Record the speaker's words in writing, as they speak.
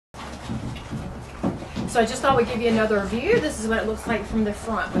So I just thought we'd give you another view. This is what it looks like from the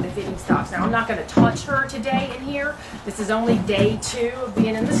front with the feeding stocks. Now I'm not going to touch her today in here. This is only day 2 of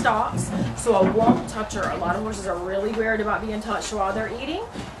being in the stocks, so I won't touch her. A lot of horses are really weird about being touched while they're eating,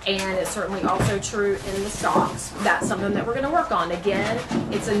 and it's certainly also true in the stocks. That's something that we're going to work on. Again,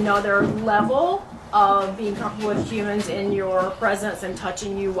 it's another level of being comfortable with humans in your presence and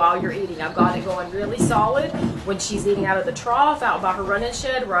touching you while you're eating. I've got it going really solid when she's eating out of the trough, out by her running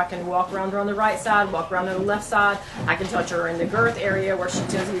shed, where I can walk around her on the right side, walk around on the left side. I can touch her in the girth area where she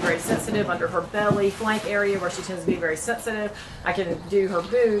tends to be very sensitive, under her belly, flank area where she tends to be very sensitive. I can do her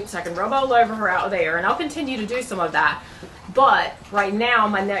boots. I can rub all over her out there, and I'll continue to do some of that. But right now,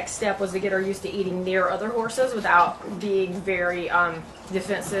 my next step was to get her used to eating near other horses without being very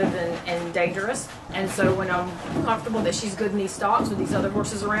defensive and dangerous. And so when I'm comfortable that she's good in these stocks with these other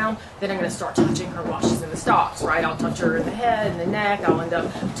horses around, then I'm going to start touching her while she's in the stocks, right? I'll touch her in the head and the neck. I'll end up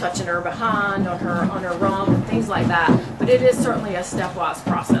touching her behind, on her rump, and things like that. But it is certainly a stepwise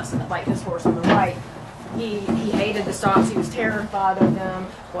process. Like this horse on the right, he hated the stocks. He was terrified of them.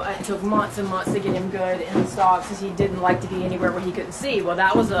 Well, it took months and months to get him good in the stocks because he didn't like to be anywhere where he couldn't see. Well,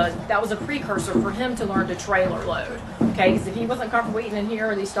 that was a precursor for him to learn to trailer load. Okay, because if he wasn't comfortable eating in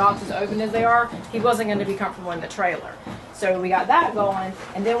here, or these stocks as open as they are, he wasn't going to be comfortable in the trailer. So we got that going,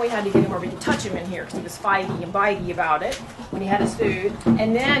 and then we had to get him where we could touch him in here because he was fighty and bitey about it when he had his food.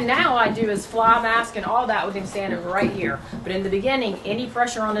 And then now I do his fly mask and all that with him standing right here. But in the beginning, any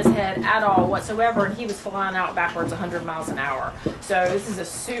pressure on his head at all whatsoever, and he was flying out backwards 100 miles an hour. So this is a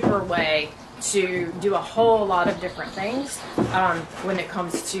super way to do a whole lot of different things when it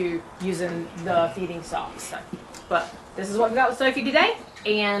comes to using the feeding stocks. So, but this is what we got with Sophie today,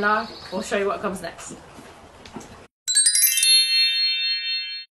 and we'll show you what comes next.